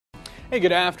Hey,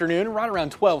 good afternoon. Right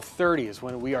around 12:30 is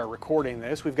when we are recording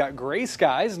this. We've got gray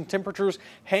skies and temperatures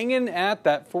hanging at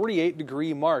that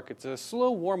 48-degree mark. It's a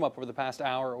slow warm-up over the past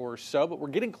hour or so, but we're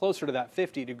getting closer to that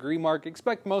 50-degree mark.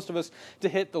 Expect most of us to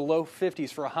hit the low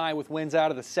 50s for a high with winds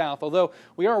out of the south, although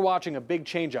we are watching a big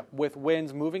change-up with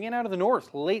winds moving in out of the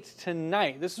north late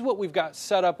tonight. This is what we've got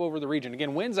set up over the region.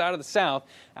 Again, winds out of the south,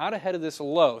 out ahead of this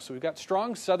low. So we've got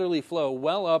strong southerly flow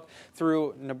well up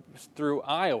through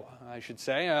Iowa, I should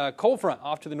say. Cold front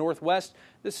off to the northwest.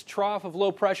 This trough of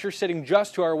low pressure sitting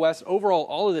just to our west. Overall,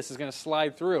 all of this is going to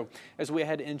slide through as we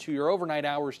head into your overnight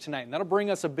hours tonight. And that'll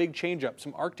bring us a big change up.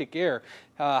 Some Arctic air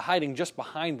hiding just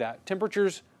behind that.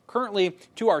 Temperatures currently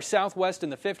to our southwest in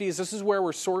the 50s. This is where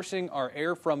we're sourcing our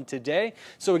air from today.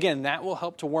 So again, that will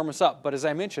help to warm us up. But as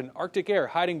I mentioned, Arctic air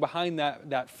hiding behind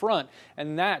that front,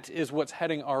 and that is what's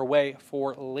heading our way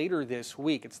for later this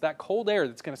week. It's that cold air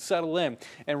that's going to settle in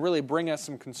and really bring us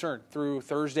some concern through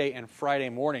Thursday and Friday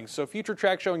morning. So future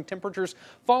track showing temperatures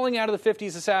falling out of the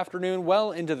 50s this afternoon,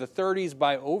 well into the 30s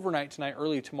by overnight tonight,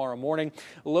 early tomorrow morning.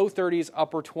 Low 30s,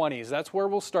 upper 20s. That's where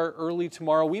we'll start early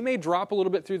tomorrow. We may drop a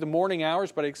little bit through the morning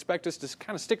hours, but I expect us to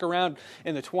kind of stick around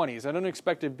in the 20s. I don't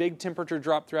expect a big temperature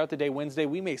drop throughout the day Wednesday.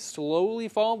 We may slowly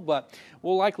fall, but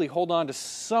we'll likely hold on to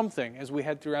something as we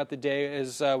head throughout the day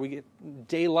as we get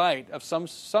daylight of some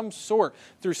sort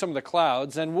through some of the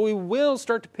clouds, and we will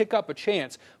start to pick up a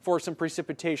chance for some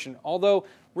precipitation, although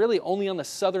really only on the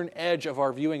southern edge of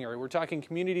our viewing area. We're talking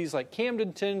communities like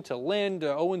Camdenton to Lynn to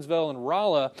Owensville and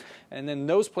Rolla, and then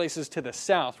those places to the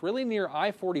south, really near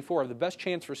I-44, have the best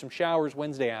chance for some showers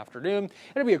Wednesday afternoon.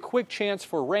 It'll be a quick chance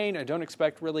for rain. I don't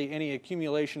expect really any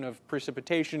accumulation of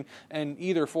precipitation in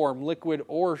either form, liquid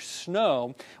or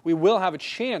snow. We will have a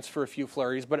chance for a few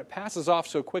flurries, but it passes off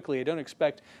so quickly I don't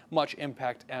expect much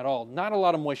impact at all. Not a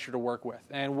lot of moisture to work with,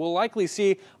 and we'll likely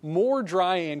see more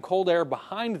dry and cold air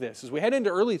behind this. As we head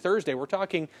into early Thursday, we're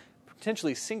talking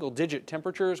potentially single-digit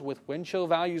temperatures with wind chill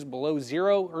values below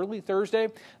zero early Thursday.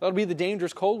 That'll be the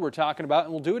dangerous cold we're talking about,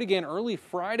 and we'll do it again early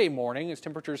Friday morning as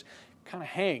temperatures kind of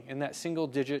hang in that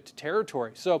single-digit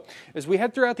territory. So as we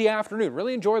head throughout the afternoon,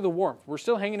 really enjoy the warmth. We're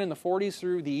still hanging in the 40s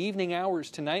through the evening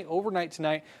hours tonight, overnight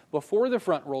tonight. Before the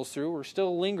front rolls through, we're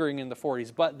still lingering in the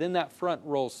 40s, but then that front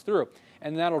rolls through,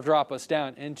 and that'll drop us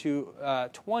down into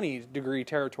 20-degree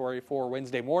territory for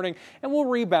Wednesday morning, and we'll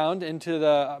rebound into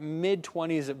the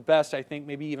mid-20s at best, I think,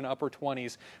 maybe even upper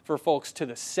 20s for folks to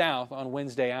the south on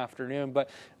Wednesday afternoon. But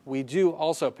we do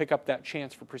also pick up that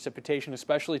chance for precipitation,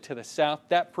 especially to the south.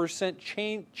 That percent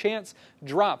chance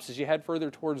drops as you head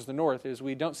further towards the north, as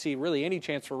we don't see really any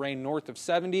chance for rain north of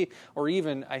 70 or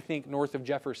even, I think, north of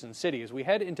Jefferson City. As we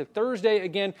head into Thursday,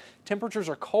 again, temperatures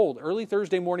are cold. Early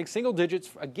Thursday morning, single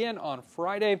digits again on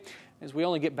Friday, as we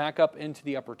only get back up into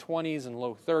the upper 20s and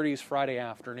low 30s Friday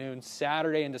afternoon.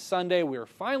 Saturday into Sunday, we are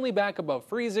finally back above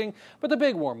freezing, but the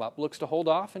big warm-up looks to hold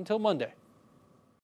off until Monday.